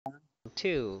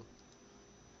too.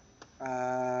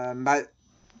 Uh, but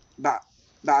but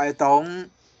but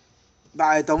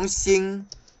I don't sing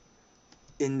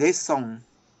in this song.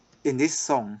 In this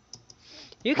song,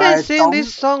 You but can I sing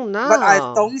this don't. song But I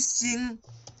now. don't sing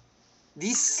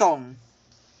this song.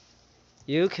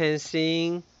 You can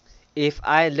sing If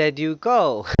I Let You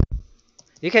Go.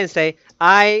 You can say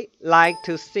I like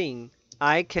to sing.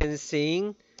 I can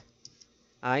sing.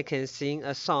 I can sing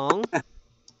a song.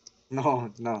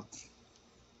 No, no.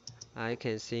 I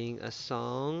can sing a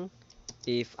song.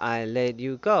 If I let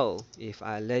you go. If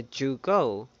I let you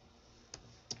go.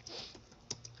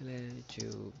 Let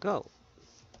you go.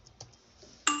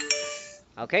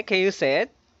 Okay, can you say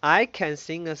it? I can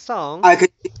sing a song. I can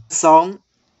sing a song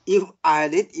if I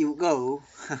let you go.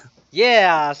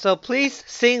 Yeah, so please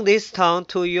sing this song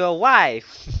to your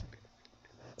wife.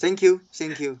 Thank you,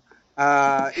 thank you.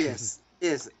 Yes,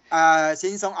 yes. I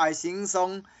sing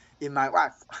song in my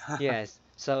wife. Yes,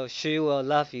 so she will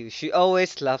love you. She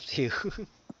always loves you.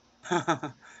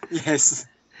 Yes.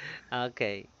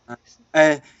 Okay,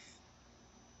 Uh,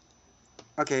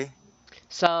 okay.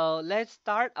 so let's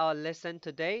start our lesson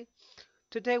today.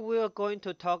 Today we are going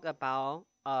to talk about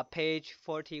page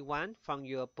 41 from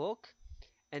your book.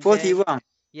 And then, 41.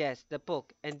 yes, the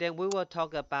book. And then we will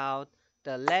talk about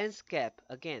the landscape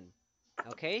again.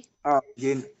 Okay?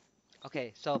 Again.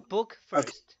 Okay, so book Okay.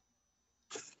 first.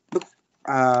 Look.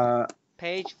 Uh,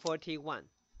 Page 41.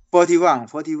 41.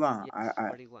 41. Yes, I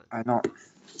 41. I I know.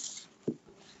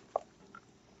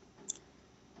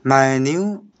 My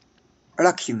new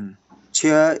rocking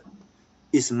chair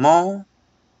is more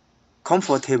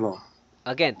comfortable.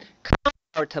 Again,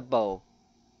 comfortable.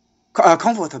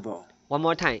 Comfortable One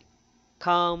more time.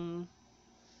 Com,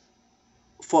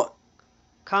 for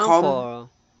com comfort.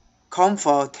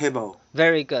 comfortable.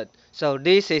 Very good. So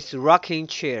this is rocking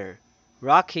chair.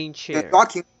 Rocking The chair.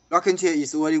 rocking chair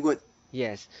is very good.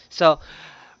 Yes. So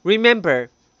remember,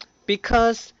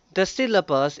 because the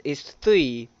syllabus is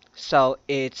 3, so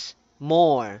it's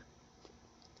more.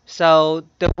 So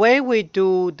the way we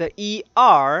do the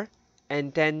ER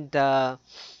and then the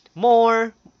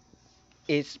more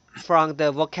is from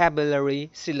the vocabulary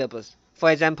syllabus.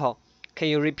 For example, can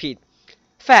you repeat?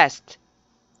 Fast,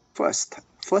 First,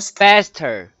 first,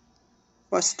 faster.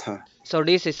 first, So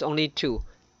this is only 2.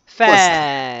 first,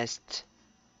 Fast.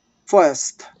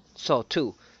 first. So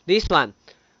 2. This one,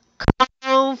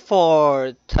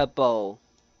 comfortable.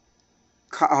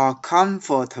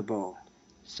 Comfortable.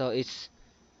 So it's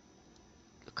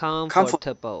Comfort,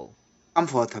 comfortable.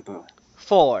 comfortable.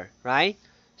 4, right?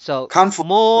 So Comfortable.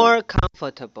 more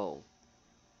comfortable.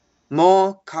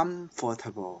 More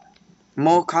comfortable.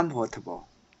 More comfortable.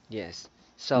 Yes.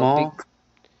 So More.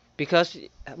 because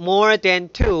more than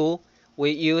 2,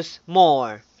 we use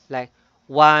more, like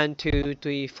 1, 2,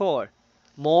 3, 4.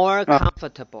 More Uh,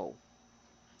 comfortable.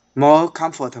 more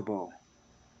comfortable.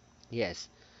 Yes.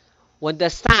 When the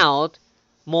sound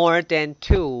more than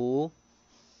 2,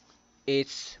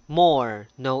 it's more,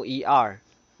 no er.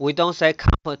 We don't say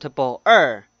comfortable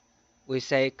we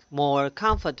say more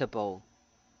comfortable.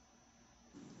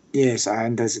 Yes, I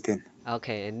understand.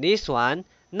 Okay, and this one,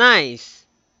 nice,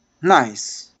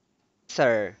 Nice.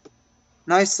 sir,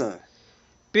 Nicer.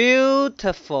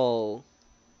 beautiful,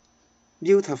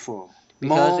 Beautiful.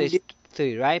 because More it's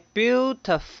 3, right?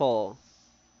 Beautiful,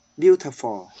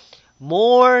 beautiful.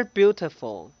 more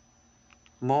beautiful.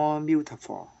 More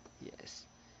beautiful. Yes.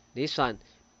 This one,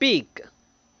 big,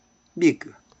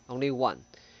 Big. only 1.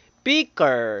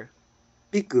 Bigger.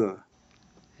 Bigger.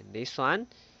 And this one,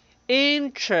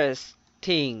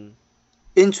 interesting,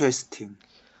 Interesting.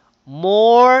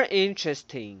 more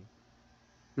interesting.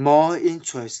 More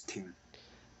interesting.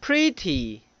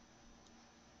 Pretty,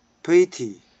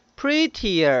 Pretty.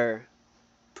 prettier.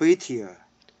 Prettier.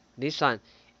 This one,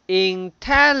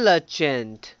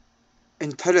 intelligent,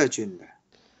 Intelligent.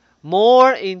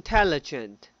 more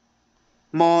intelligent.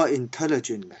 More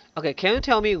intelligent. Okay, can you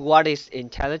tell me what is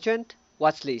intelligent?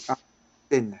 What's Uh, this?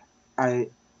 then I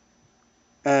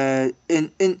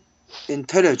in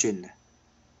intelligent.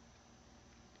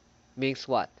 Means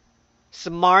what?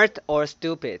 Smart or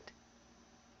stupid?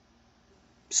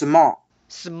 Smart.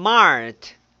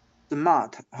 Smart.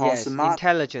 Smart. How Yes, smart?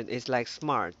 intelligent is like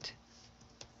smart.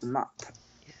 Smart.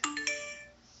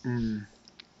 Mm.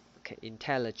 Okay,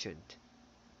 intelligent.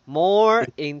 More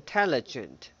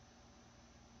intelligent.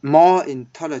 More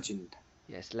intelligent.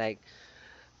 Yes, like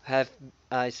have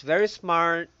it's very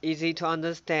smart, easy to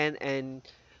understand, and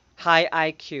high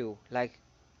IQ. Like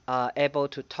able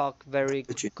to talk very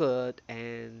Intelligent. good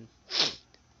and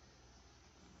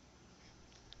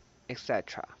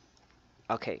etc.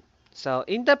 Okay, so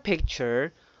in the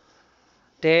picture,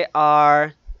 There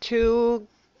are two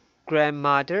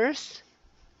grandmothers,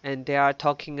 and they are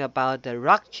talking about the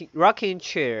rocking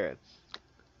chair.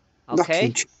 Okay?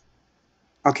 Rocking chair.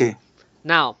 Okay.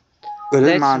 Now, let's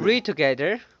Grandmother. read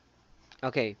together.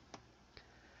 Okay.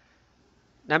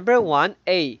 Number 1,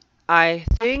 A. I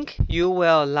think you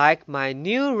will like my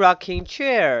new rocking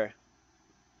chair.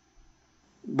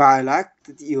 I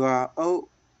liked your old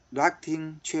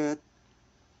rocking chair.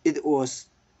 It was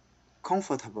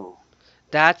comfortable.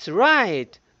 That's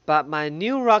right, but my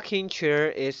new rocking chair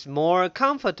is more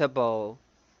comfortable.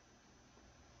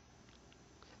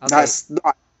 Okay. That's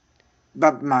right.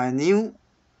 But my new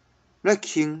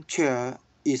rocking chair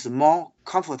is more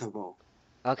comfortable.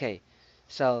 Okay,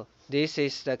 so this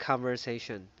is the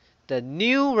conversation. The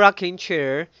new rocking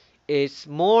chair is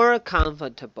more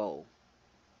comfortable.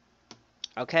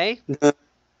 Okay? The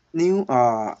new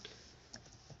The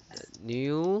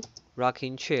new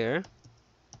rocking chair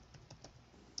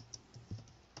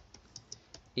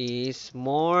is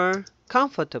more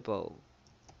comfortable.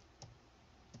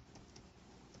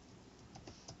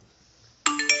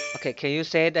 Okay, can you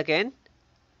say it again?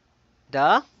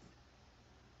 The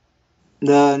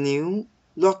new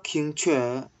rocking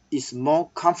chair is more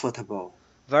comfortable.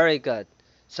 Very good.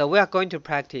 So we are going to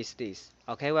practice this.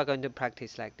 Okay, we're going to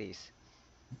practice like this.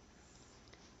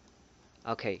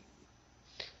 Okay.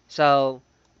 So,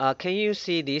 can you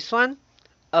see this one?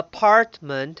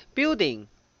 Apartment building.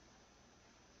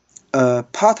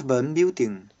 Apartment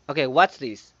building. Okay, what's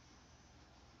this?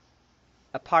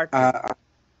 Apartment.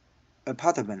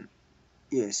 Apartment.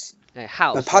 Yes.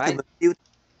 House, Apartment right? building.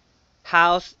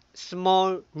 House,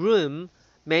 small room,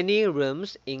 many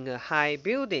rooms in a high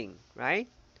building, right?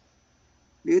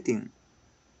 Building.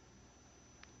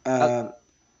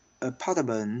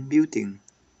 Apartment building.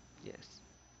 Yes.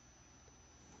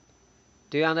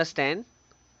 Do you understand?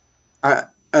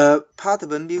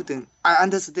 Apartment building. I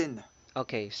understand.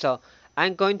 Okay, so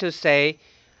I'm going to say,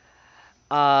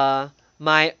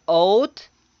 my old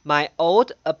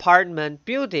apartment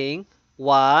building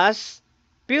was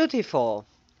beautiful.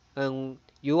 And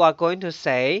you are going to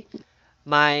say,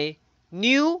 my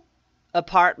new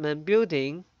apartment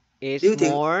building is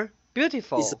more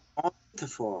beautiful. It's more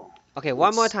beautiful. Okay,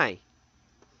 one more time.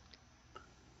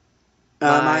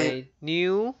 My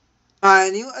new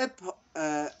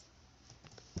Appleton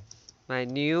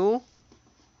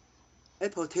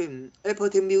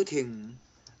building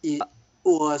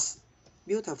was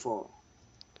beautiful.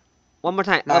 One more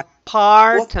time.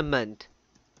 Apartment.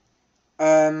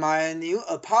 My new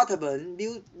apartment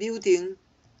building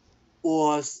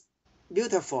was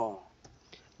beautiful.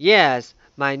 Yes,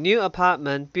 my new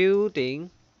apartment building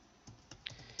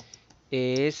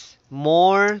is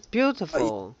more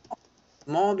beautiful.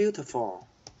 More beautiful.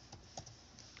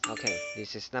 Okay,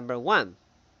 this is number 1.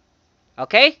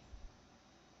 Okay?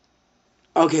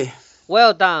 Okay.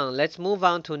 Well done. Let's move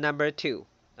on to number 2.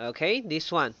 Okay,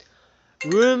 this one.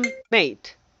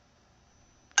 Roommate.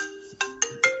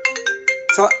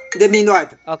 So let me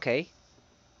write. Okay.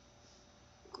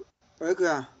 喂，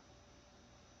哥啊，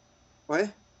喂，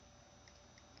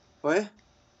喂，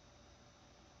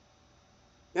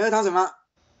你在谈什么？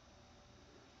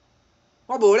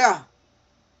我无了，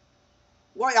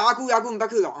我牙久唔捌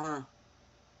去咯，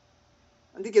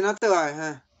你今仔倒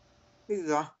来，你是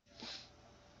啥？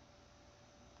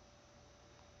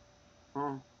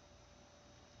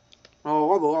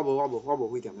我无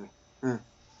会点的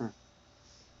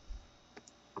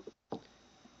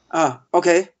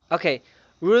，OK。 Okay,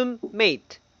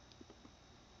 roommate.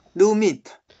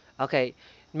 Roommate. Okay,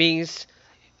 means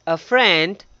a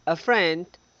friend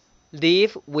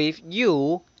live with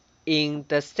you in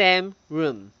the same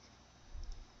room.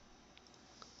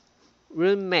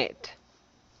 Roommate.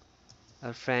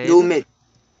 A friend Roommate.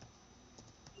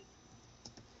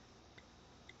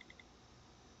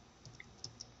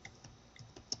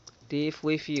 live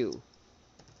with you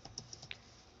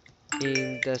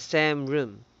in the same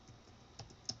room.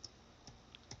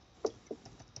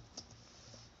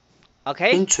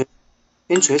 Okay?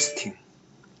 Interesting.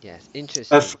 Yes,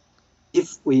 interesting.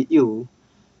 If with you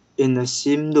in the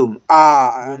same room.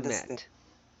 I understand.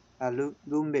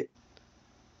 Roommate.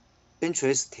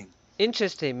 Interesting.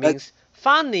 Interesting means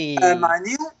funny. My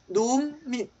new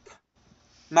roommate.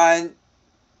 My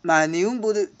new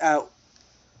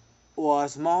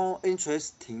was more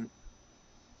interesting.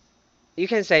 You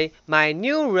can say my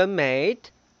new roommate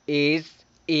is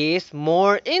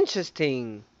more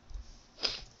interesting.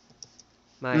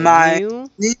 My new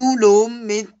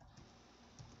roommate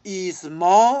is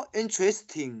more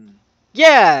interesting.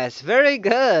 Yes, very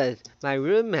good. My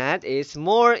roommate is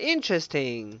more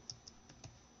interesting.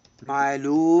 My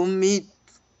roommate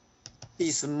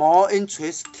is more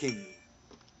interesting.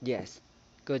 Yes,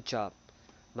 good job.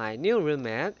 My new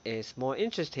roommate is more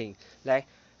interesting, like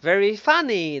very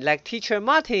funny, like Teacher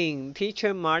Martin.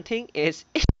 Teacher Martin is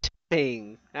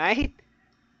interesting, right?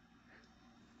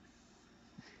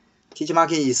 Teacher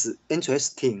Martin is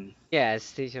interesting.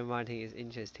 Yes, Teacher Martin is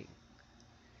interesting.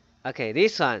 Okay,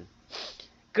 this one.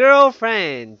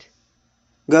 Girlfriend.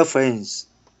 Girlfriends.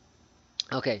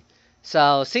 Okay,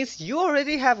 so since you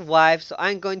already have wife, so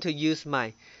I'm going to use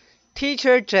my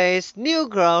Teacher J's new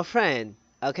girlfriend.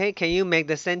 Okay, can you make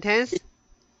the sentence?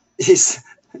 Is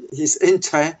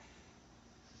inter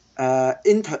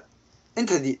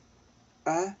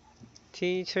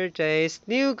Teacher J's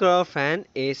new girlfriend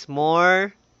is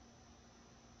more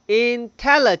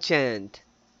intelligent.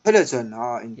 intelligent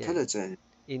or intelligent.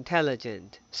 Yeah.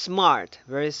 Intelligent. Smart.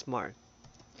 Very smart.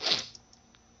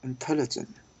 Intelligent.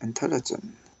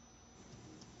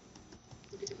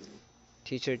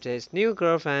 Teacher J's new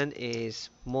girlfriend is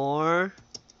more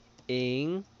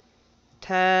intelligent.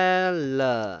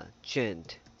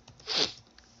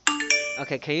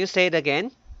 Okay, can you say it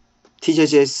again? Teacher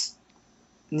J's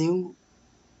new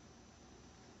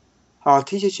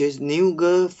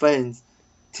girlfriend.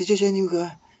 Teacher J's new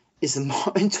girl is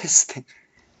more interesting.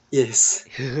 Yes.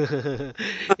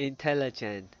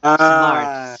 Intelligent.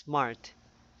 Ah. Smart.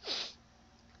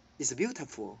 It's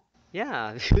beautiful.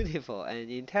 Yeah, beautiful and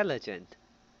intelligent.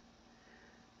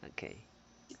 Okay.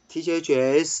 Teacher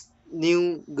J's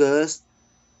new girlfriends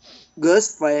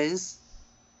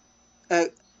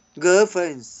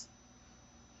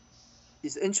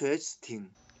is interesting.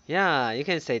 Yeah, you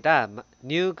can say that.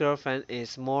 New girlfriend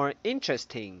is more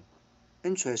interesting.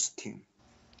 Intelligent.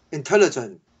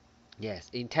 Yes,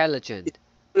 intelligent.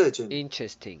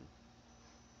 Interesting.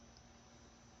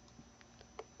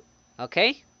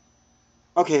 Okay?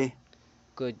 Okay.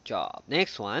 Good job.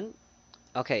 Next one.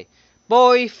 Okay.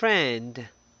 Boyfriend.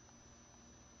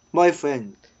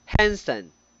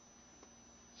 Handsome.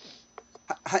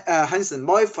 Handsome.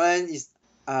 Boyfriend is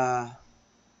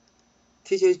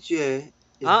Teacher J.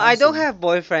 I don't have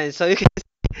boyfriend, so you can.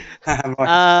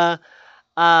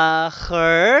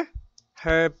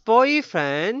 Her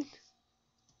boyfriend.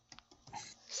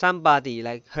 Somebody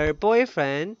like her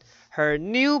boyfriend. Her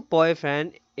new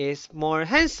boyfriend is more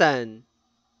handsome.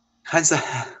 Handsome.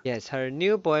 Yes, her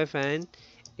new boyfriend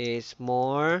is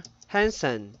more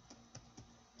handsome.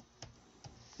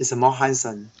 Is more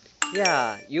handsome.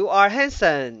 Yeah, you are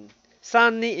handsome.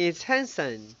 Sunny is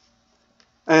handsome.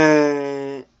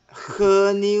 Her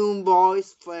new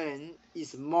boyfriend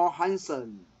is more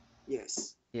handsome.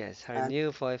 Yes. Yes, her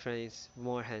new boyfriend is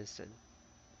more handsome.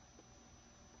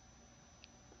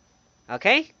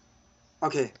 Okay?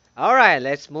 Okay. Alright,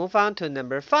 let's move on to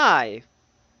number 5.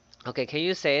 Okay, can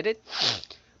you say it?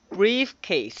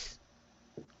 Briefcase.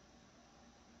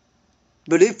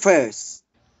 Briefcase.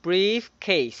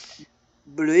 Briefcase.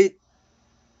 Briefcase.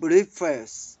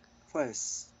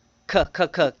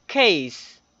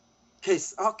 Case.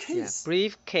 Case. Oh, case. Yeah,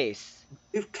 briefcase.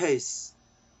 Briefcase.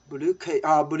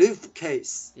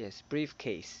 Briefcase. Yes,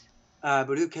 briefcase.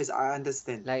 Briefcase, I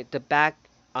understand. Like the bag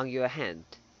on your hand.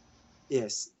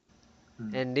 Yes.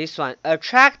 And this one,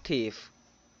 attractive.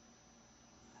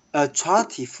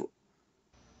 Attractive,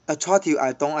 I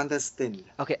don't understand.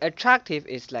 Okay, attractive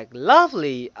is like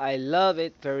lovely. I love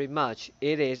it very much.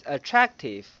 It is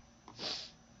attractive.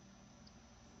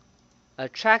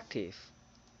 Attractive.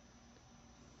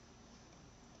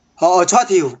 Oh,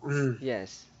 attractive.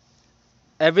 Yes.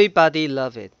 Everybody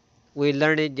love it. We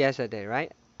learned it yesterday,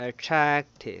 right?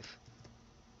 Attractive.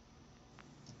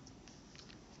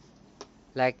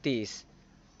 Like this.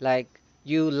 Like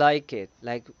you like it.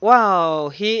 Like, wow,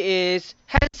 he is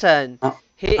handsome.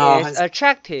 He is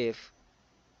attractive.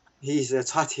 He is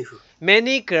attractive.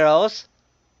 Many girls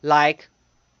like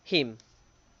him.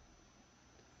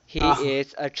 He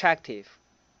is attractive.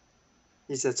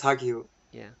 He's attractive.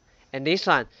 Yeah. And this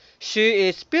one, she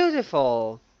is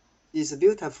beautiful. She's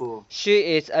beautiful.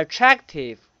 She is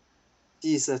attractive.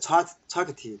 She is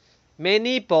attractive.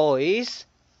 Many boys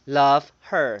love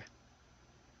her.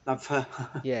 Love her.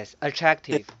 Yes,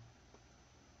 attractive.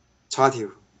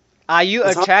 Attractive. Are you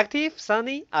attractive,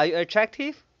 Sunny? Are you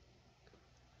attractive?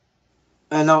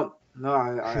 No,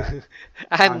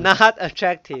 I'm not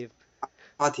attractive.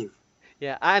 Attractive.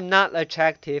 Yeah, I'm not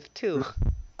attractive too.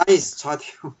 I is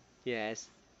attractive. Yes.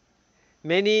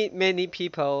 Many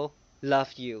people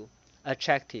love you.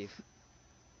 Attractive.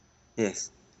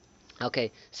 Yes.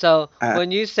 Okay, so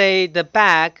when you say the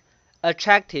bag,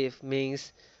 attractive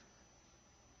means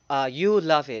you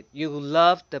love it. You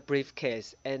love the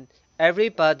briefcase, and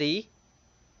everybody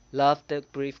love the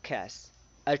briefcase.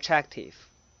 Attractive.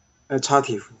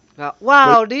 attractive.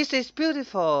 Wow, this is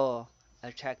beautiful.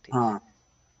 Attractive.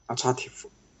 Attractive.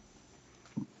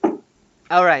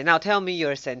 All right, now tell me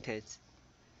your sentence.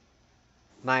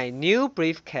 My new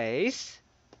briefcase.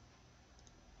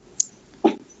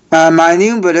 My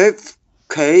new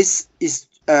briefcase is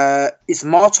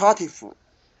more attractive.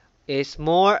 Is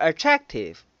more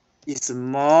attractive. It's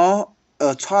more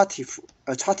attractive.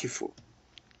 Attractive.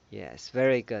 Yes,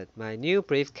 very good. My new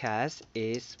briefcase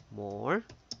is more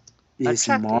Is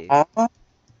attractive. more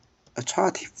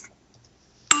attractive.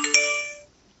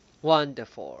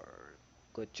 Wonderful.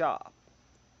 Good job.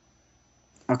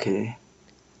 Okay.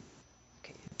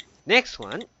 Next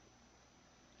one.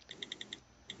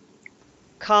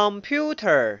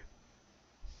 Computer.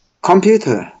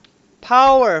 Computer.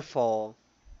 Powerful.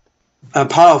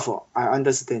 Powerful. I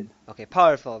understand. Okay,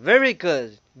 powerful. Very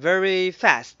good. Very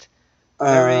fast.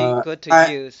 Very good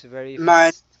to use. Very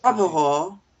fast.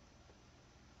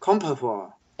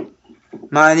 Computer.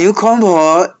 My new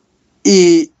computer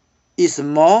is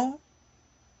more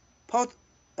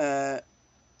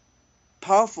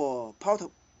powerful.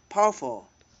 Powerful.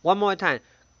 One more time.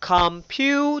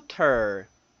 Computer.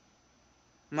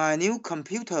 My new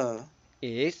computer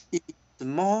is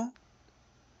more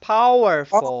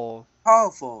powerful.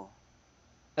 Powerful.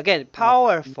 Again,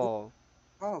 powerful.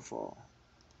 Powerful.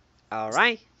 All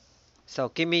right. So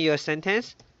give me your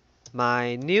sentence.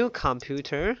 My new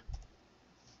computer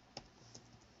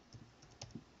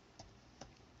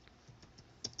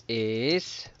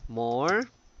is more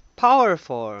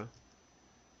powerful.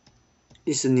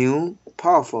 Is new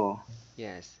powerful.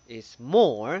 Yes, it's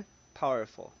more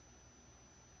powerful.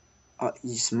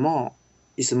 Is more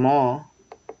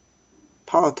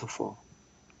powerful.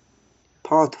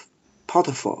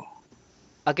 Powerful.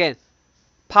 Again,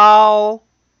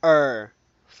 powerful.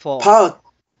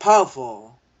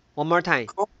 Powerful. One more time.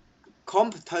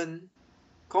 Competent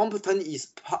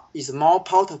is more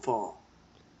powerful.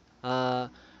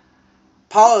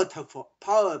 Powerful.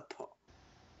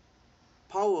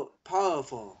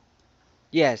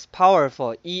 Yes,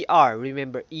 powerful. ER.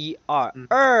 Remember ER.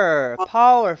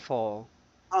 Powerful.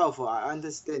 Powerful. I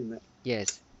understand.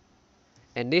 Yes.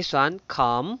 And this one,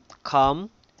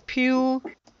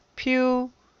 computer.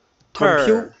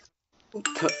 Computer.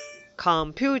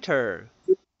 Computer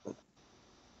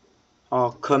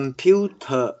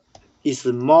is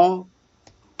more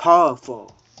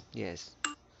powerful. Yes.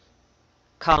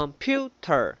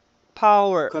 Computer.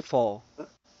 Powerful.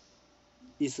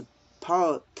 Is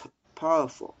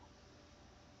powerful.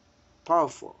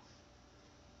 Powerful.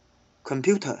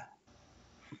 Computer.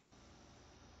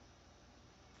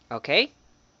 Okay?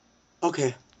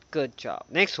 Okay. Good job.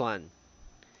 Next one.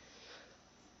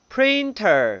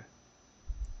 Printer.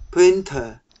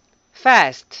 Printer.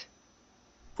 Fast.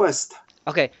 First.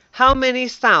 Okay, how many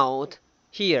sound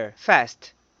here?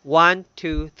 Fast. 1,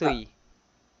 2, 3.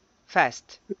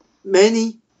 Fast.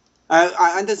 Many.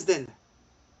 I understand.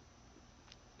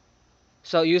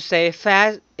 So you say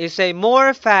fast, you say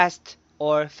more fast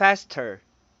or faster?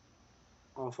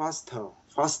 Or faster.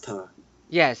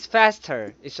 Yes,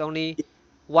 faster. It's only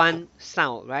one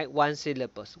sound, right? One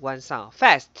syllable, one sound.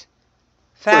 Fast.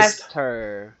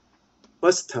 Faster.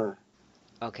 Faster.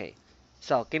 Okay.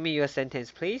 So give me your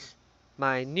sentence, please.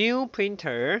 My new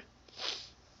printer.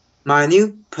 My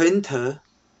new printer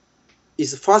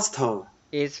is faster.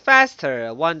 Is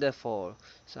faster. Wonderful.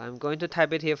 So I'm going to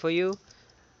type it here for you.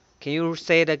 Can you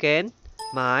say it again?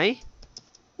 My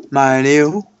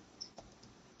new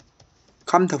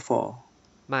comfortable.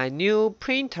 My new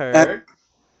printer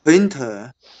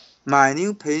My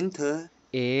new printer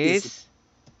is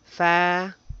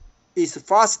faster.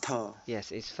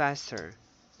 Yes, it's faster.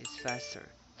 It's faster.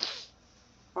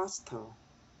 Faster.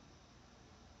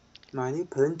 My new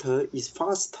printer is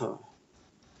faster.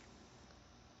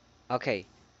 Okay.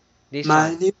 This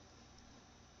one.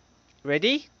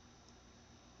 Ready?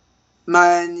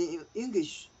 My new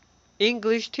English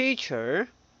teacher.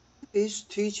 English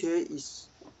teacher is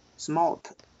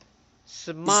smart.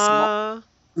 Smarter.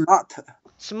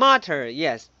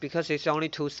 Yes, because it's only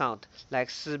two sound. Like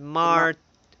smart,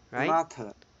 right?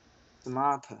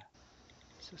 Smarter.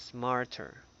 So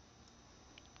smarter.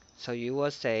 So you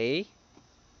will say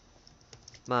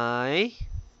my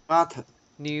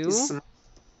new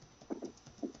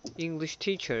English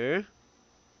teacher.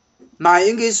 My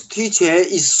English teacher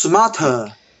is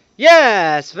smarter.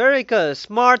 Yes, very good.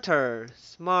 Smarter.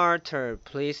 Smarter.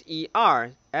 Please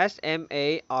ER.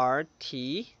 SMARTER.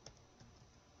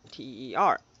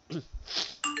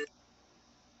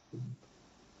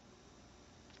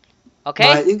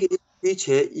 Okay? My English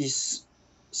teacher is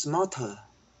smarter.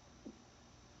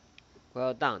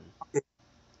 Well done.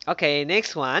 Okay,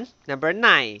 next one. Number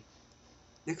 9.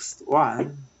 Next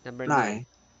one. Number 9. 9.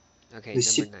 Okay, number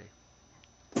Receipt.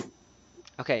 9.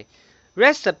 Okay.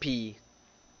 Recipe.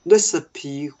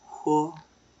 Recipe for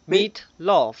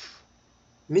Meatloaf.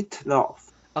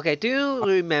 meatloaf. Okay, do you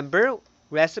remember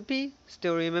recipe?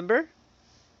 Still remember?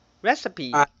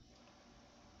 Recipe. I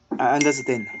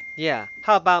understand. Yeah.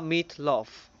 How about meatloaf?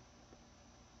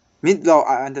 Meatloaf,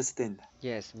 I understand.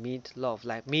 Yes, meatloaf,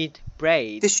 like meat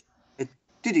bread. This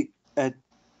did it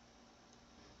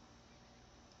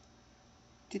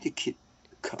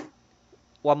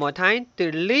One more time.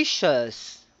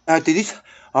 Delicious. delicious.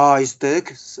 It's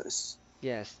delicious.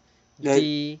 Yes.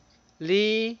 The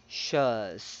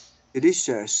Delicious.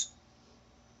 delicious.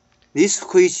 This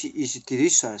fish is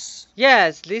delicious.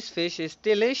 Yes, this fish is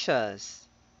delicious.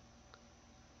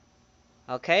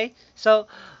 Okay, so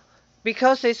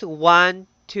because it's 1,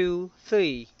 2,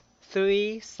 3,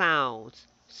 3 sounds.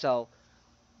 So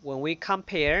when we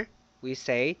compare, we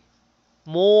say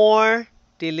more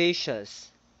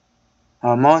delicious.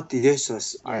 More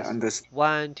delicious. Yes. I understand.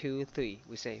 1, 2, 3.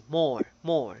 We say more.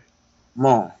 More.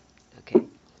 Okay.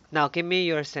 Now give me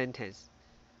your sentence.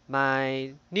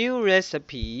 My new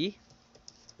recipe.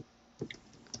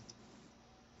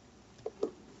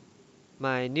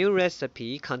 My new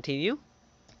recipe. Continue.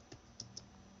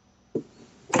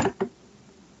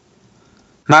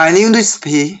 My new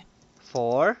recipe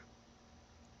For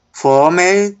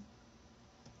meatloaf.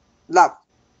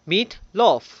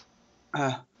 meatloaf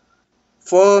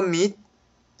For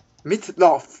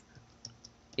meatloaf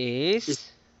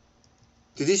is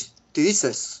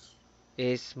delicious.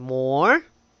 is more.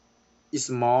 Is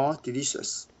more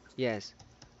delicious. Yes.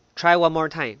 Try one more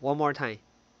time. One more time.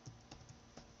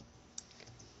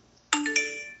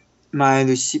 My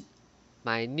recipe.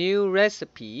 My new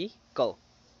recipe. Go.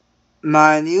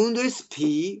 My new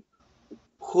recipe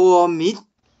for meatloaf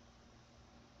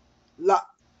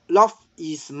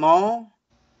is more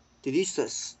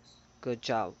delicious. Good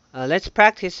job. Let's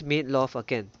practice meatloaf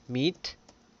again. Meat.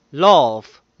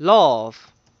 Loaf.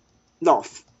 Loaf.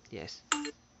 Loaf. Yes.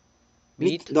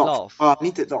 Meatloaf.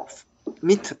 Meatloaf.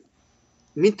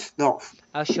 Meatloaf.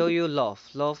 I'll show you loaf.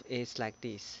 Loaf is like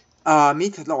this.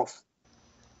 Meatloaf.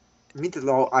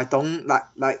 Meatloaf. I don't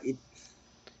like it.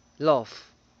 Loaf.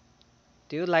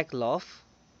 Do you like loaf?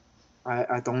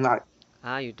 I don't like.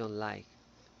 You don't like.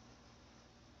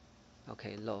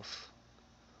 Okay, loaf.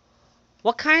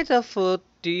 What kind of food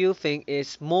do you think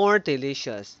is more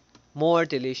delicious? More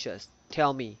delicious.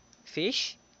 Tell me.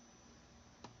 Fish?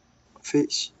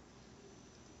 Fish.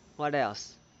 What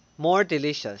else? More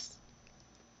delicious.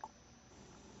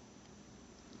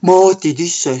 More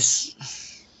delicious.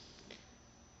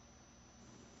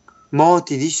 More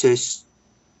delicious.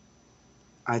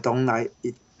 I don't like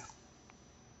it.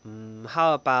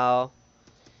 How about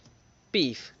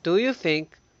beef? Do you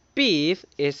think beef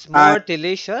is more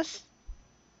delicious?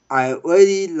 I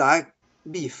really like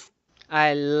beef.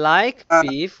 I like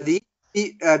beef. Beef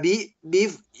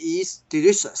is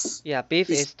delicious. Yeah, beef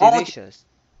It's is delicious.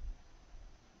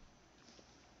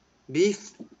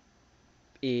 Beef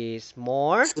is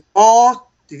more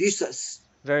delicious.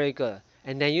 Very good.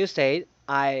 And then you say,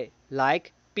 I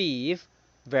like beef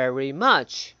very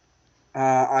much.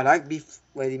 I like beef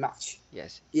very much.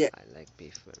 Yes. Yeah. I like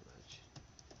beef very much.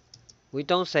 We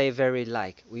don't say very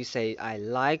like. We say I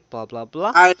like blah blah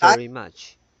blah very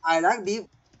much. I like beef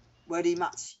very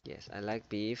much. Yes, I like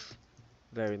beef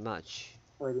very much.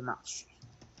 Very much.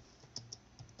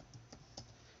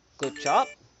 Good job.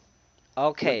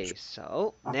 Okay,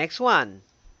 so next one.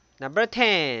 Number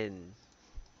 10.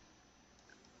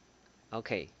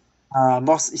 Okay.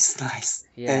 Boss is nice.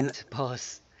 Yeah, And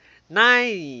boss.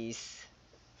 Nice.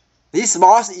 This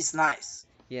boss is nice.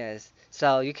 Yes.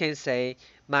 So you can say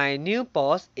my new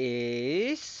boss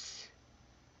is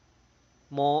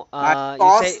more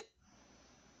you say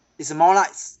is more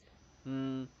nice.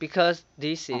 Because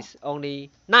this is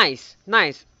only nice,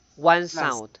 one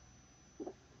sound.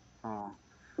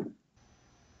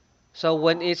 So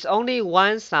when it's only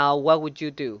one sound, what would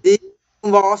you do? This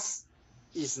boss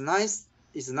is nice.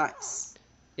 Is nice.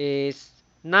 Is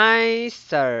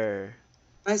nicer.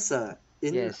 Nicer.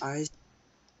 Yes.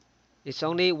 It's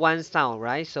only one sound,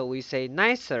 right? So we say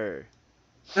nicer.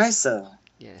 Nicer.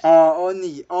 Yes.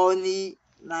 Only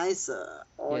nicer.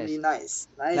 Only nice.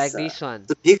 Nicer. Like this one.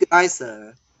 Speak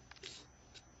nicer.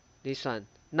 This one.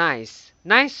 Nice.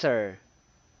 Nicer.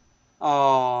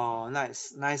 Oh,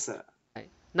 nice. Nicer.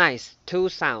 Nice. Two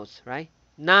sounds, right?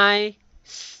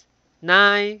 Nice.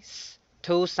 Nice.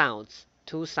 Two sounds.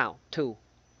 Two sound. Two.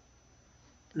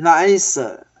 Nice.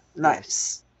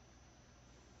 Nice.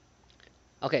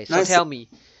 Okay, so tell me,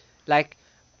 like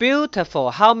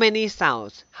Beautiful. How many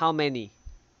sounds? How many?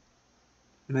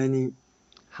 Many.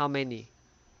 How many?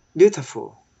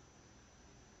 Beautiful.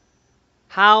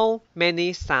 How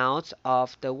many sounds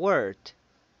of the word?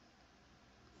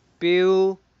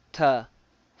 Beautiful.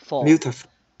 Beautiful.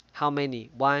 How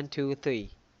many? 1, 2, 3.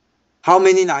 How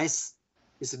many nice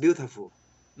is beautiful?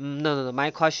 No. My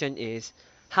question is,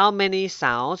 how many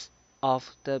sounds of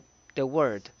the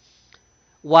word?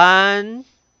 1,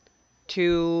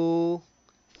 2,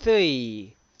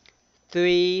 3.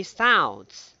 3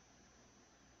 sounds.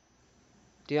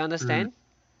 Do you understand?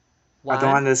 I don't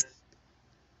 1. understand.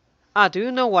 Do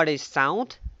you know what is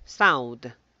sound?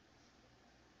 Sound.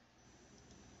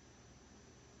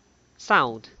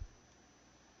 Sound.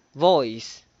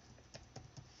 Voice.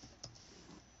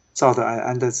 Sound.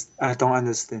 I don't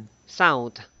understand.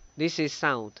 Sound. This is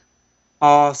sound.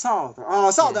 Sound.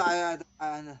 Sound. Yes.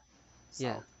 I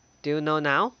Yeah. sound. Do you know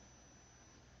now?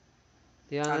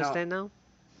 Do you I know. understand now?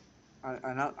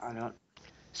 I know.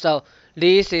 So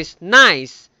this is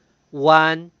nice.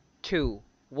 1, 2.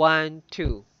 1,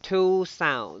 2. 2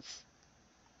 sounds.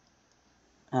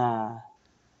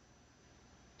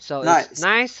 So it's Nice.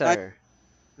 nicer.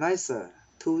 Nicer.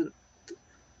 Too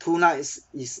nice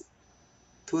is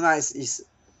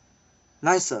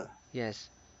nicer. Yes.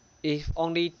 If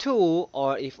only 2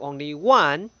 or if only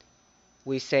 1,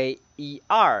 we say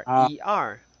er.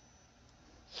 Er.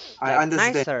 I Like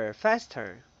understand. nicer,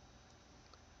 faster.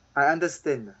 I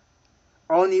understand.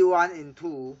 Only 1 and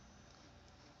 2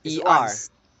 is Er. once.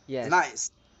 Yes.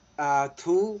 Nice.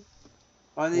 2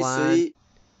 only 1 3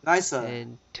 nicer.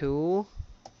 and 2.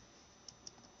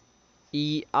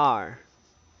 Er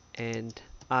and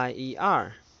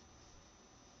IER.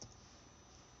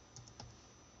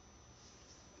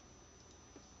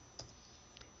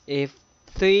 If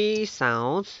 3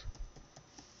 sounds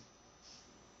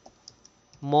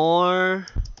more,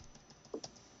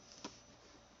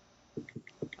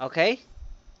 okay,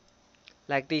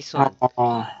 like this one.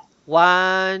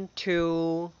 1,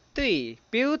 2, 3,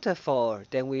 beautiful.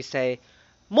 Then we say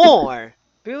more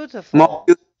beautiful. More.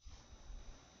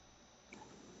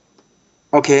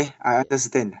 Okay, I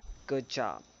understand. Good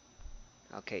job.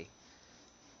 Okay.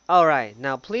 All right.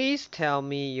 Now please tell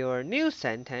me your new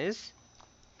sentence.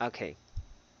 Okay.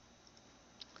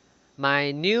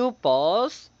 My new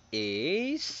boss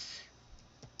is.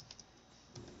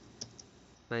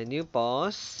 My new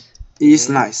boss It's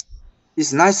nice.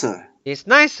 It's nicer. is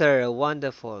nicer.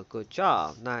 Wonderful. Good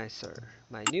job. Nicer.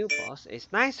 My new boss is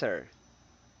nicer.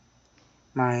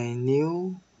 My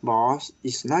new boss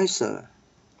is nicer.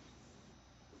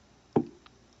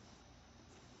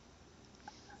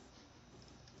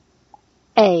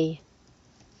 A.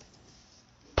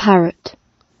 Parrot.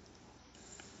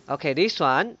 Okay, this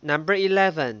one, number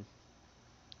 11.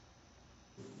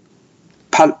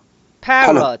 Parrot.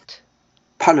 Parrot.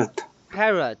 Parrot.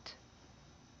 Parrot.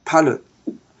 Parrot.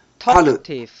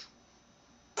 Talkative.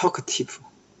 Talkative.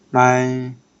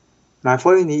 My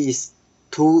foreign is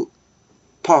to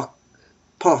talk.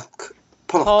 Talkative.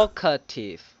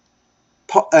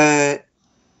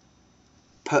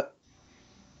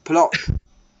 Plot.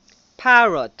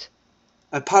 Parrot.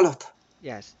 Parrot.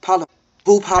 Yes. Parrot.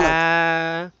 Two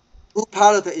parrot. Two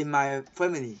parrot in my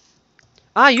family.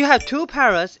 You have 2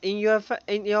 parrots in your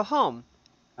home.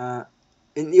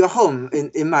 In your home,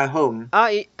 in my home.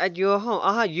 At your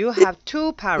home. You have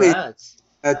 2 parrots.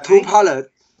 Two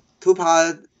parrot. Two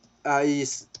parrot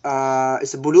is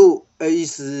blue.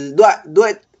 Is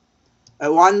red.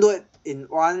 One red in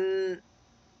one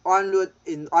red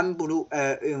in one blue.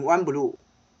 In one blue.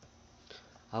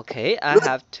 Okay, I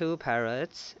have 2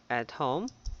 parrots at home.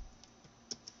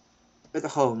 At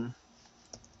home.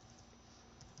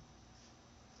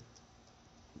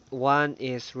 One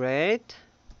is red.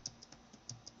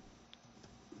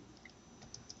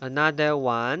 Another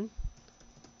one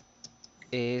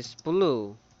is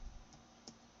blue.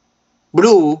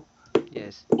 Blue.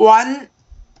 Yes. One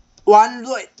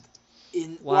red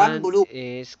in one blue. One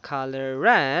is color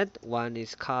red. One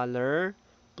is color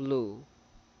blue.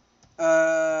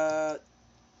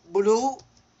 Blue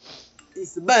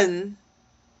is man.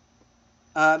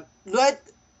 Red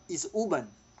is woman.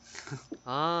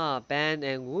 Ben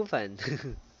and woman.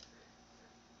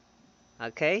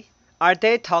 Okay. Are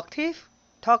they talkative?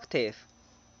 Talkative.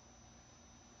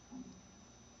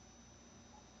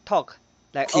 Talk.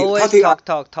 Like always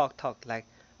talk. Like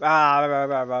rah rah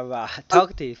rah rah rah.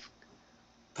 Talkative.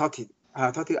 Talkative.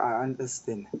 I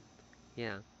understand.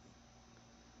 Yeah.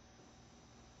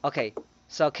 Okay.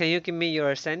 So can you give me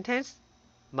your sentence?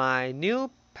 My new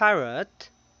parrot.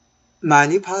 My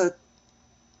new parrot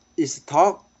is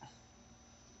talk.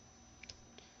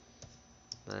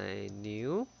 My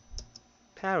new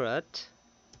parrot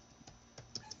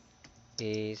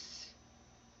is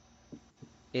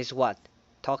what?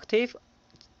 Talkative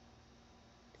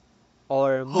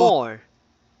or more?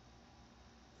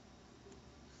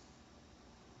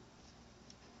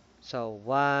 So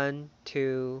 1,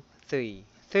 2, 3.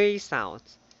 3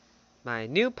 sounds. My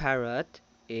new parrot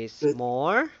is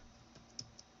more.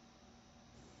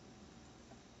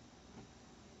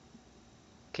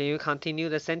 Can you continue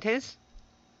the sentence?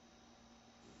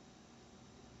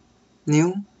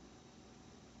 New.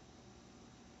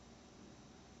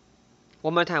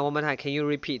 One more time, one more time. Can you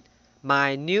repeat?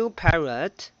 My new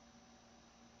parrot.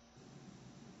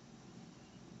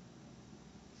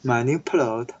 My new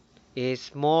parrot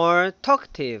Is more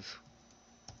talkative.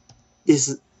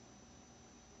 is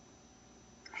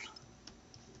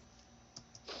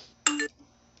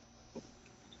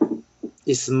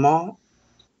more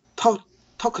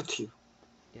talkative.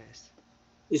 Yes.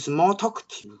 Is more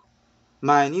talkative.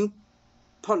 My new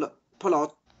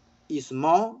parrot is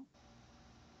more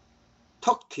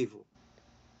talkative.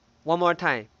 One more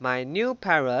time. My new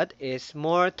parrot is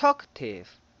more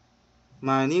talkative.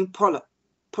 My new parrot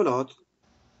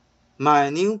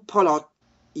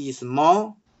is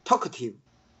more talkative.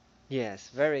 Yes,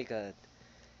 very good.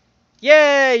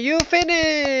 Yay, you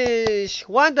finished!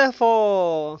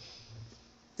 Wonderful!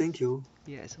 Thank you.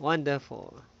 Yes,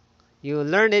 wonderful. You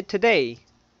learned it today.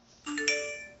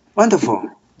 Wonderful.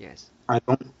 Yes,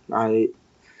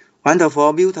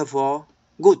 Wonderful, beautiful,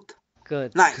 good,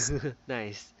 good. nice.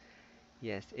 Nice.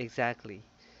 Yes, exactly.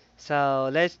 So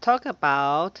let's talk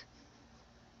about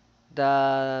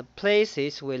the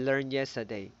places we learned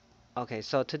yesterday. Okay,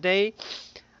 so today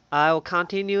I will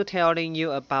continue telling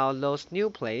you about those new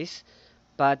places,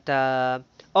 but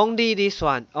only this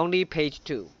one, only page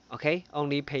 2. Okay,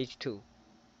 only page 2.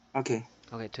 Okay.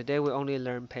 Okay, today we only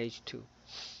learn page 2.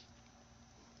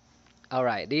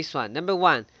 Alright, this one. Number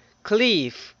 1,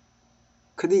 cliff.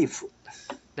 Cliff.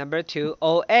 Number 2,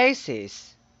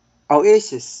 oasis.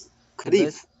 Oasis. Number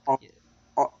Cliff.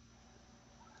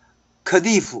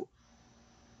 Cliff.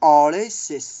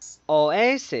 Oasis.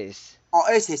 oasis.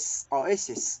 Oasis.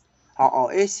 Oasis.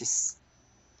 Oasis.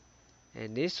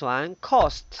 And this one,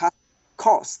 coast.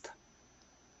 Cost.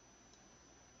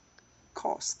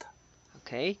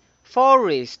 Okay,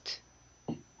 forest.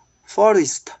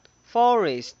 Forest.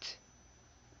 Forest.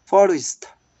 Forest.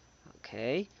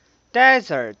 Okay,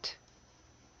 desert.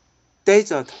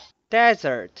 Desert.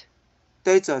 Desert.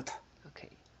 Desert. Okay,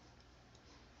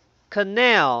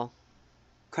 canal.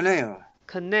 Canal.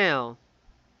 Canal.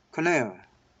 Canal.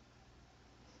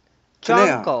 Canal.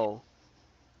 Jungle.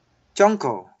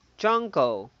 Jungle.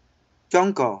 Jungle.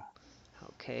 Jungle.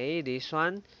 Okay, this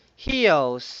one,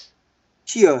 hills.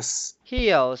 Hills.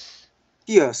 Hills.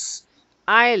 Hills.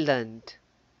 Island.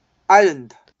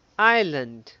 Island.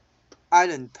 Island.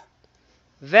 Island.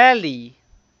 Valley.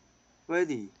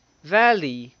 Valley.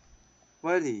 Valley.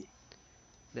 Valley.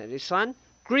 Then this one,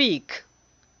 Greek.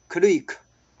 Creek.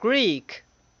 Greek.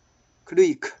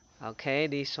 Creek. Okay,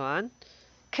 this one,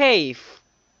 cave.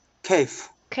 Cave.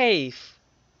 Cave.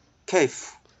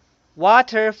 Cave.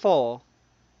 Waterfall.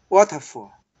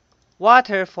 Waterfall.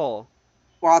 Waterfall.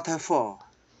 Waterfall.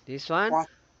 This one, Wa-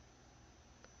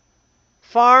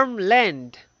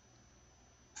 farmland.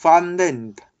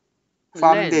 Farmland.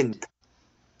 Land.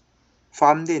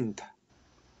 Farmland.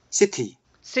 City.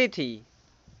 City.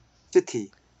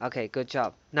 City. Okay, good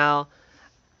job. Now,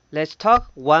 let's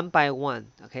talk one by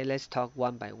one. Okay, let's talk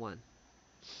one by one.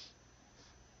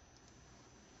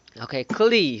 Okay,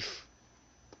 cliff.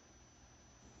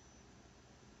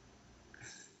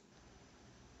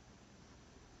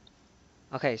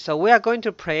 Okay, so we are going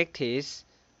to practice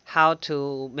how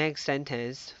to make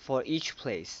sentence for each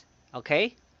place.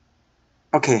 Okay?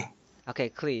 Okay. Okay,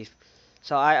 cliff.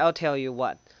 So I'll tell you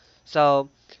what. So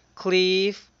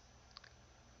cliff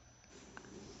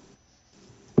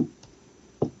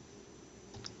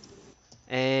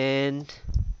and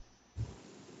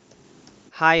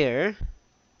higher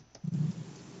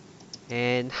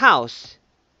and house.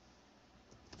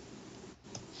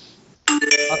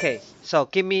 Okay, so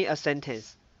give me a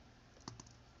sentence.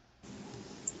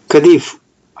 Cliff.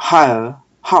 Higher.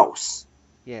 House.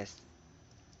 Yes.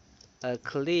 A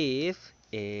cliff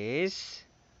is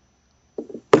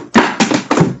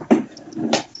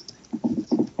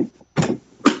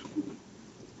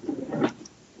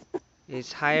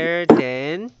higher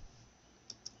than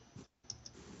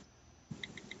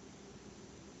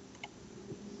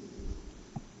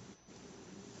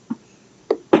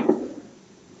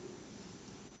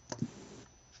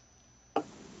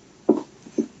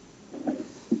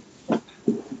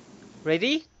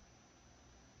ready?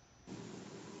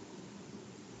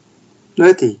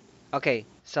 Ready. Okay,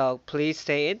 so please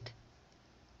say it.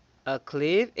 A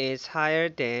cliff is higher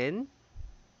than.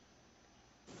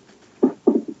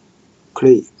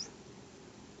 Cliff.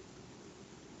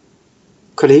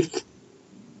 Cliff.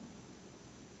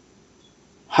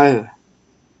 Higher.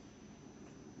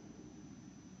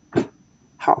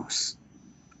 House.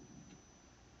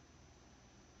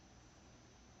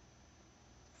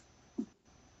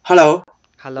 Hello.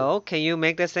 Hello, can you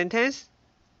make the sentence?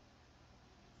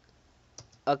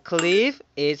 A cliff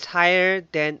is higher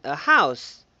than a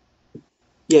house.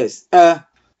 Yes. A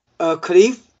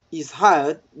cliff is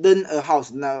higher than a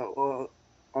house now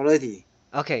already.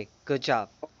 Okay, good job.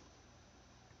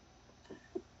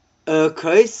 A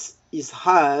cliff is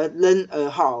higher than a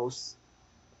house.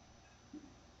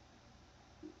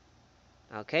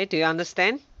 Okay, do you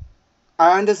understand?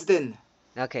 I understand.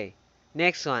 Okay,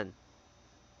 next one.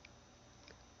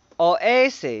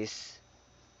 Oasis.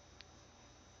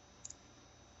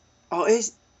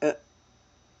 Oasis.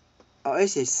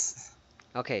 Oasis.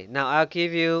 Okay, now I'll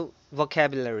give you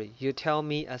vocabulary. You tell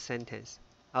me a sentence.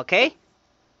 Okay?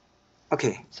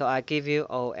 Okay. So I give you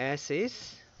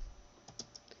oasis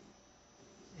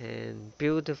and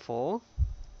beautiful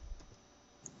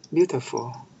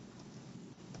Beautiful.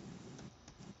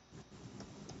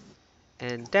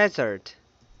 and desert.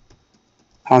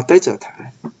 Desert.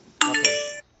 Okay,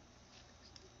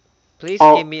 please give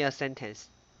Or me a sentence.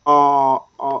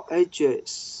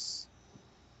 ages.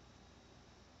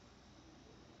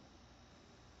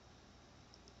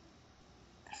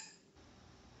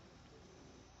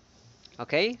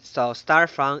 Okay, so start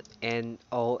from an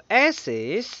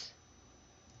oasis.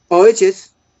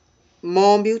 Oasis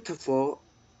more beautiful.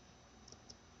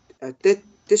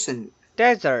 Desert.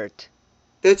 Desert.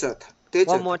 Desert. One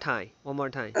Desert. more time. One more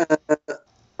time.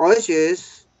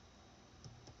 Oasis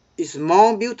is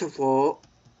more beautiful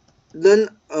than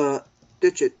a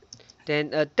desert.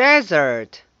 Then a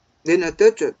desert. Than a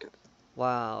desert.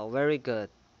 Wow, very good.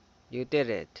 You did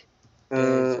it. Uh,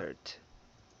 Desert.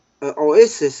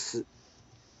 oasis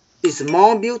is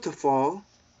more beautiful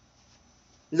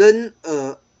than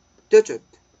a desert.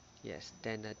 Yes,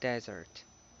 then a desert.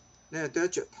 Than a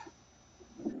desert.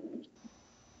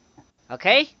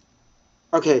 Okay?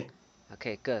 Okay.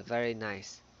 Okay, good. Very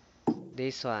nice.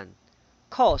 This one.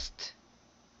 Coast.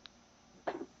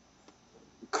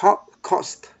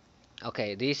 Coast.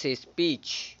 Okay, this is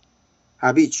beach.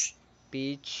 Beach.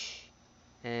 Beach.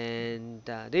 And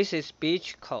this is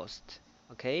beach coast.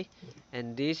 Okay?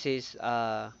 And this is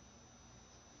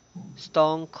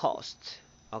stone coast.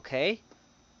 Okay?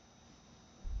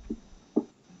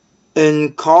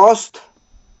 And cost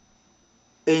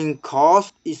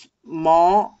is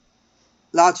more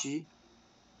large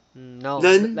No,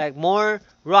 than like more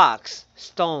rocks.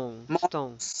 Stone.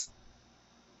 Stone. most.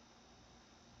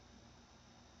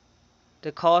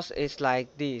 The coast is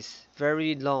like this.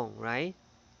 Very long, right?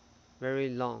 Very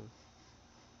long.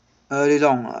 Very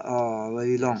long.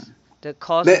 Very long. Yes. The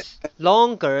coast But is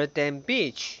longer than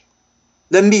beach.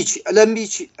 then beach.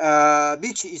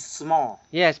 Beach is small.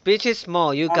 Yes, beach is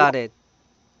small. You got it.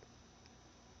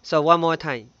 So one more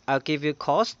time. I'll give you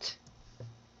cost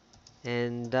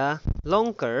and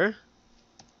longer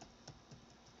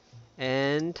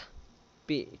and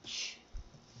beach.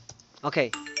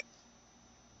 Okay.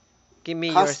 Give me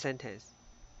your sentence.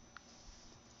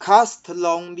 Cast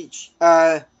Long Beach.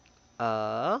 Uh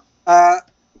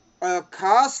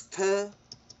Cast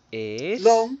is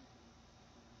long.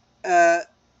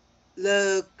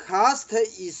 The cast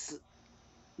is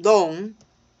long.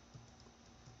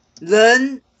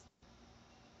 Then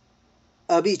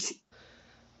a beach.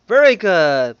 very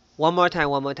good. One more time,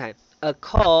 one more time. A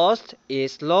coast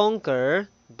is longer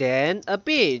than a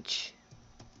beach.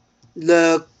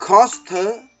 The coast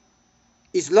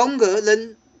is longer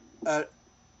than a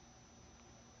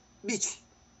beach.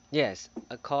 Yes,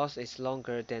 a coast is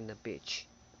longer than a beach.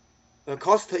 The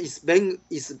coast is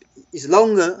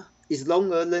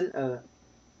longer than a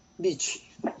beach.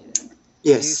 Do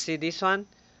you Yes. see this one?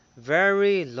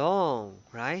 Very long,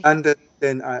 right? And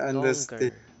then I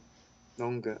understand.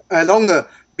 Longer. Longer.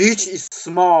 Beach is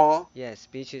small. Yes,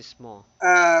 beach is small.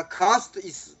 Coast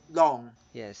is long.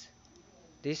 Yes.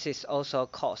 This is also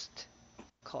cost.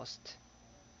 Cost.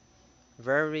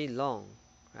 Very long,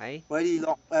 right? Very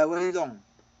long. Very long.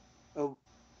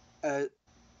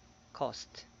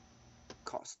 Cost.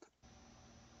 Cost.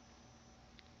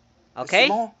 Okay?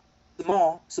 Small,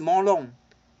 long.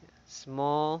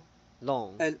 Small,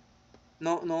 long.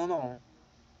 No.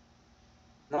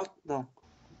 Not long.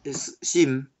 It's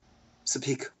him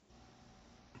speak.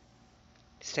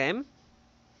 Same?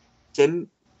 Then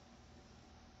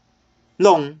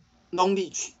long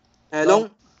beach.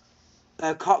 Long.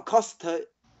 Cost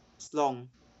is long.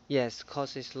 Yes,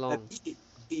 cost is long.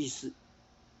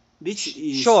 Which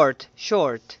is Short.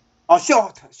 short.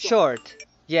 Short.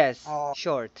 Yes, Oh,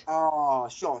 short.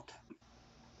 short.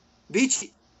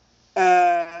 Which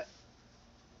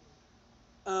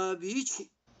which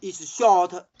is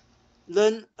short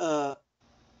than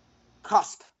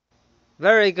cost.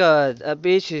 Very good. A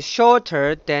beach is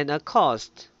shorter than a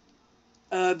cost.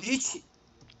 Which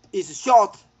is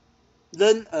short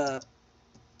than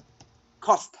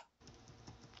cost.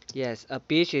 Yes, a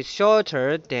beach is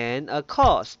shorter than a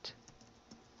cost.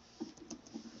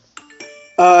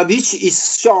 Which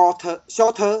is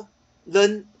shorter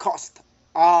than cost.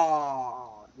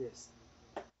 Yes.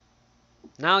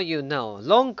 Now you know.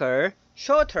 Longer,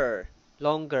 shorter.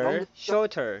 Longer,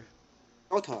 shorter.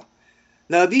 Shorter.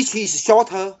 The beach is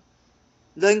shorter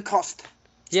than cost.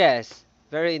 Yes,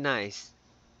 very nice.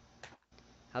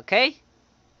 Okay?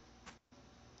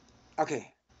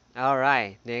 Okay.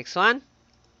 Alright, next one.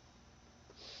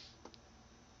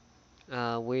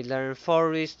 We learned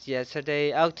forest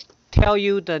yesterday. I'll tell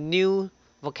you the new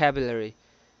vocabulary.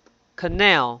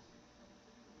 Canal.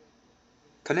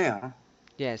 Canal.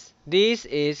 Yes, this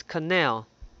is canal.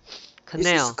 This is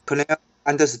Canal. canal.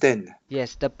 Understand.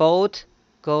 Yes, the boat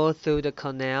go through the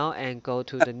canal and go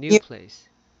to the new place.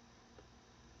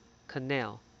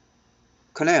 Canal.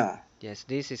 Canal. Yes,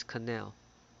 this is canal.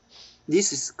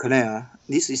 This is canal.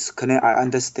 This is canal. I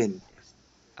understand.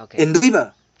 Okay. In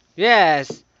river.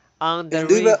 Yes, on the In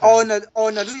river. On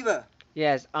the river.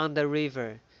 Yes, on the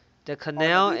river. The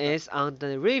canal is on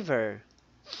the river.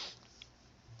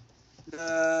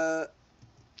 The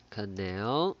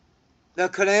Canal. The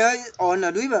canal on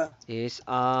the river. Is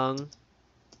on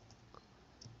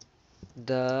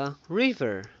the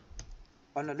river.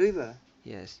 On the river.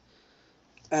 Yes.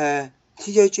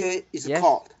 TJJ is yes.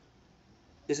 called.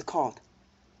 Is called.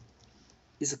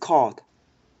 Is called.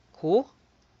 Who?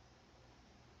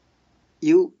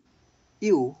 You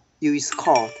is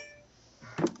called.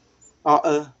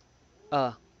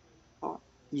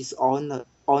 Is on the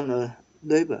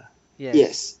river.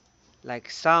 Yes. Like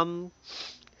some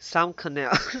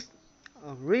canals.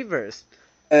 Rivers.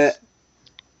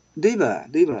 River.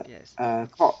 Yes.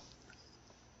 Called.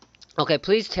 Okay,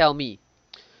 please tell me.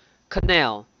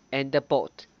 Canal and the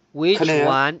boat. Which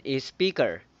one is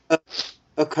bigger?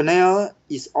 A canal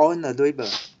is on the river.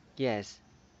 Yes.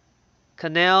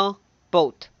 Canal,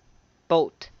 boat.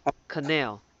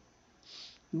 Canal.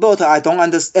 Boat, I don't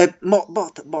understand.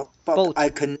 Boat. I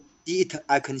can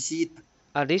see it.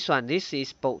 This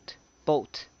is boat.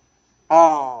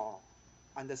 Oh,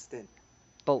 understand.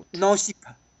 Boat. No ship.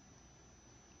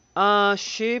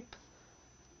 Ship.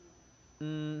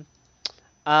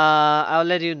 I'll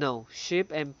let you know.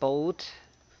 Ship and boat.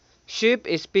 Ship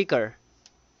is bigger.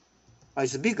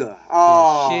 It's bigger.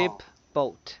 Yes, ship,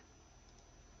 boat.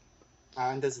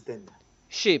 I understand.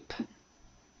 Ship.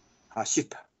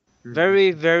 Ship.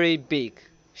 Very, very big.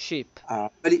 Ship.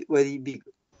 Very, very big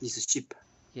is ship.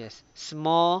 Yes.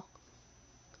 Small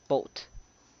boat.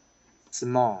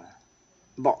 Small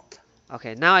boat.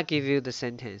 Okay, now I give you the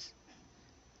sentence.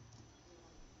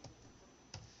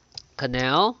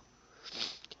 Canal,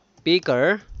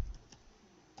 bigger,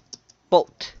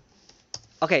 boat.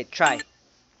 Okay, try.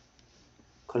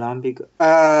 Canal bigger.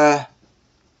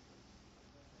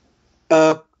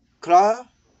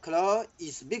 Canal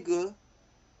is bigger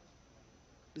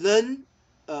than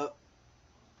a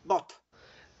boat.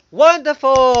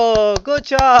 Wonderful! Good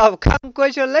job!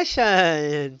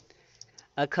 Congratulations!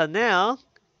 A canal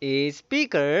is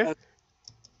bigger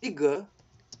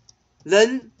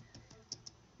than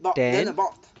a boat.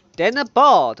 Than a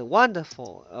boat.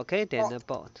 Wonderful. Okay, than a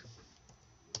boat.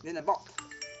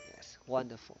 Yes,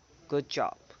 wonderful. Good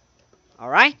job.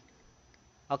 Alright?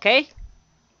 Okay?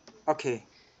 Okay.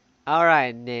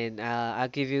 Alright, then I'll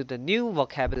give you the new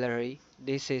vocabulary.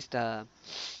 This is the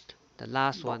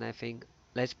last one, I think.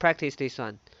 Let's practice this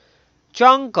one.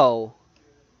 Jungle.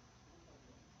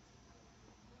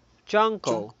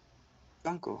 Jungle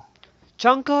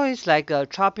is like a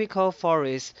tropical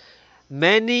forest.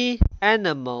 Many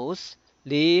animals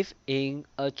live in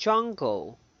a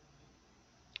jungle.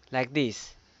 Like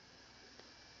this.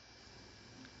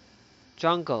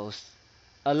 Jungles.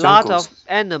 A lot of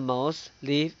animals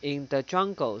live in the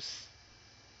jungles.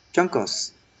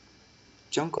 Jungles.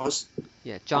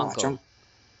 Yeah, jungle.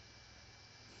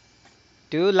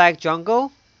 Do you like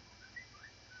jungle?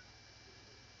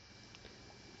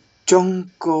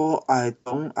 Jungle, I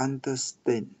don't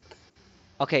understand.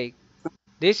 Okay,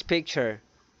 this picture.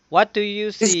 What do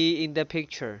you see in the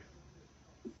picture?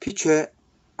 Picture,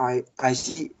 I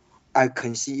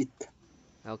can see it.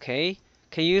 Okay.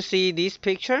 Can you see this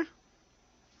picture?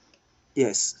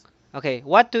 Yes. Okay.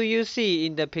 What do you see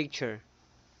in the picture?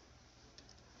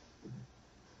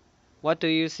 What do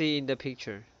you see in the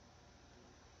picture?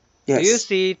 Do you Yes.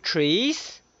 see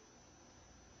trees?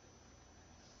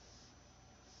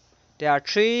 There are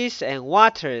trees and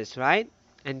waters, right?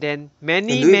 And then And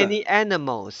river. many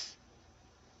animals,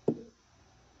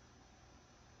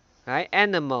 right?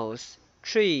 Animals,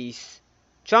 trees,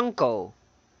 jungle.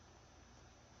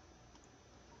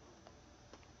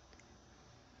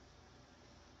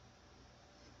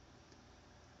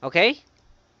 Okay?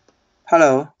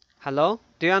 Hello. Hello?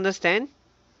 Do you understand?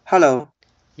 Hello.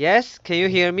 Yes? Can you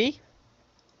hear me?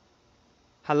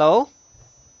 Hello?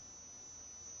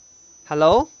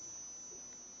 Hello?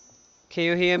 Can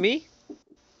you hear me?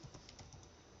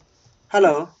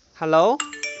 Hello. Hello?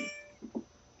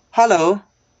 Hello.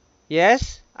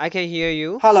 Yes, I can hear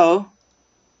you. Hello.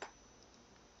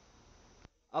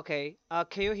 Okay.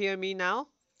 Can you hear me now?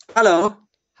 Hello.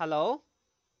 Hello?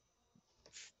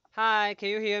 Hi, can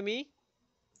you hear me?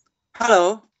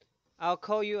 Hello. I'll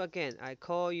call you again. I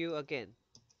call you again.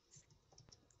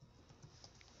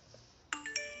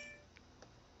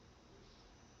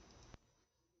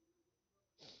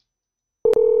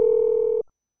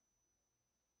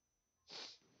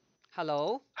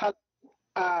 Hello?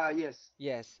 Yes.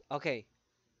 Yes. Okay.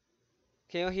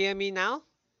 Can you hear me now?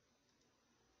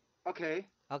 Okay.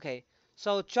 Okay.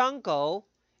 So jungle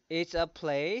is a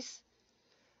place,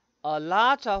 a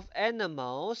lot of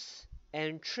animals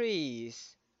and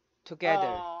trees together.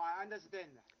 I understand.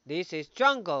 This is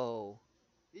jungle.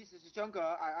 This is jungle.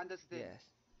 I understand. Yes.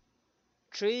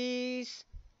 Trees,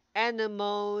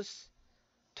 animals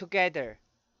together.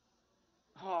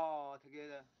 Oh,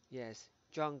 together. Yes.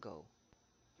 Jungle.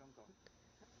 Jungle.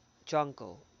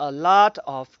 Jungle. A lot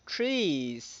of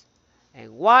trees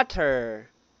and water,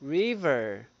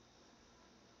 river.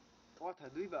 Water,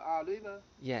 river. River.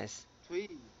 Yes. Tree.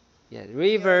 Yes. Near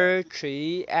River,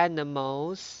 tree,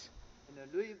 animals. and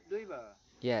the river.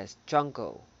 Yes.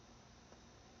 Jungle.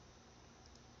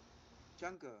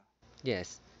 Jungle.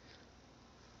 Yes.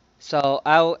 So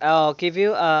I'll give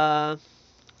you a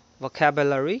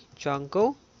vocabulary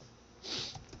jungle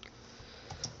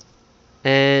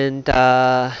and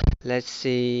let's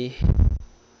see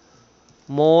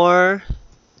more.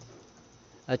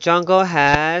 A jungle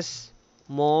has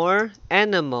more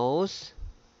animals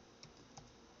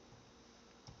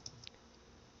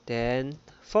than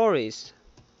forest.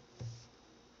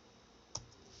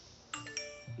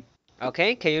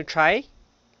 Okay, can you try?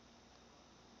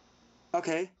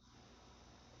 Okay.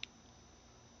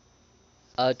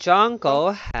 A jungle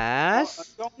A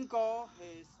has jungle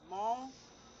has more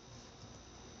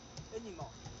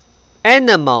animals.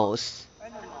 animals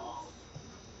Animals.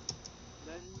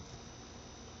 Than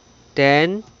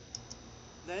than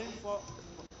than forest.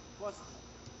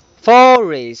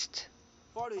 forest.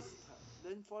 Forest.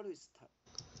 Than forest.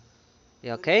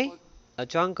 Than Okay, a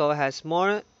jungle has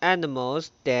more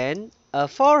animals than a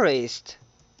forest.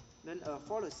 than a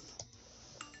forest.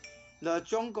 The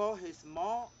jungle has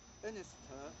more animals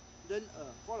than a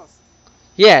forest.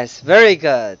 Yes, very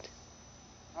good.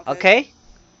 Okay.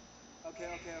 Okay.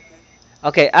 Okay.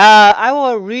 Okay, I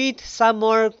will read some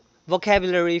more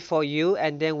vocabulary for you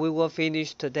and then we will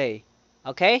finish today.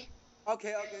 Okay?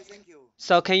 Okay. Thank you.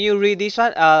 So can you read this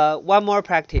one? One more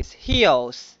practice.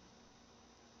 Hills.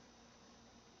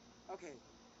 Okay.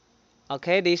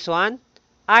 Okay, this one.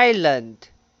 Island.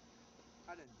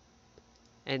 Island.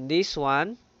 And this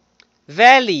one.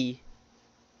 Valley.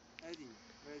 Ready.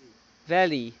 Ready.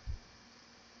 Valley.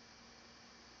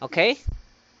 Okay? Yes.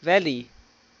 Valley.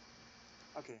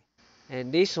 Okay.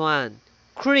 And this one.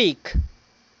 Creek.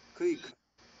 Creek.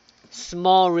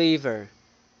 Small river.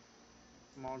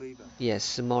 Small river. Yes,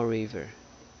 small river.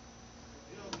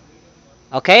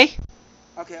 Okay?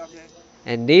 Okay.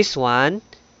 And this one.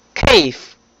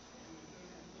 Cave.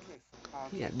 Cave.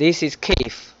 Yeah, Cave. this is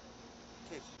cave.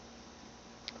 Cave.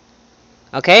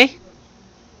 Okay?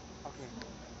 Okay.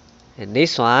 And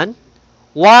this one.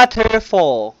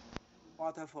 Waterfall.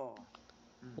 Waterfall.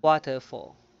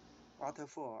 Waterfall.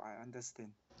 Waterfall. I understand.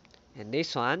 And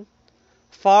this one.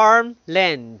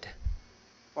 Farmland.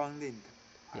 Farmland.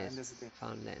 I Yes, understand.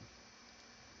 farmland.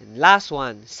 And last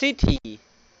one. City.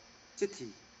 City.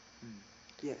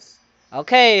 Yes.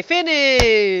 Okay,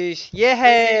 finish!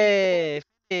 Yay! I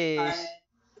Finish!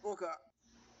 work.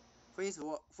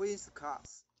 Finish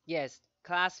class. Yes,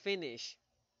 class finish.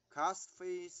 Class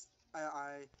finish.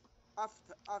 I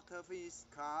after finish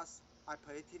class, I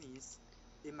play tennis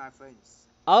in my friends.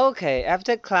 Okay,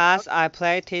 after class I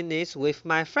play tennis with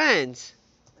my friends.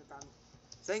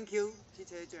 Thank you,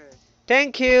 Teacher J.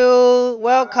 Thank you.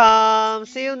 Welcome.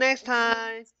 See you next See you,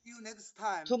 time. see you next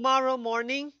time. Tomorrow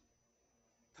morning.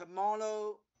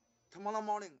 Tomorrow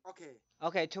morning. Okay.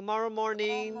 Okay, tomorrow Tomorrow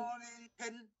morning, morning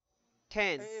 10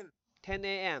 10, a.m. 10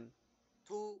 a.m.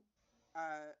 to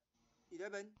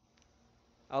 11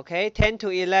 Okay, 10 to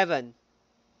 11.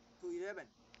 to 11.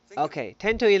 Thank you. Okay,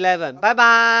 10 to 11. Bye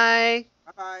bye.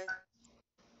 Bye bye.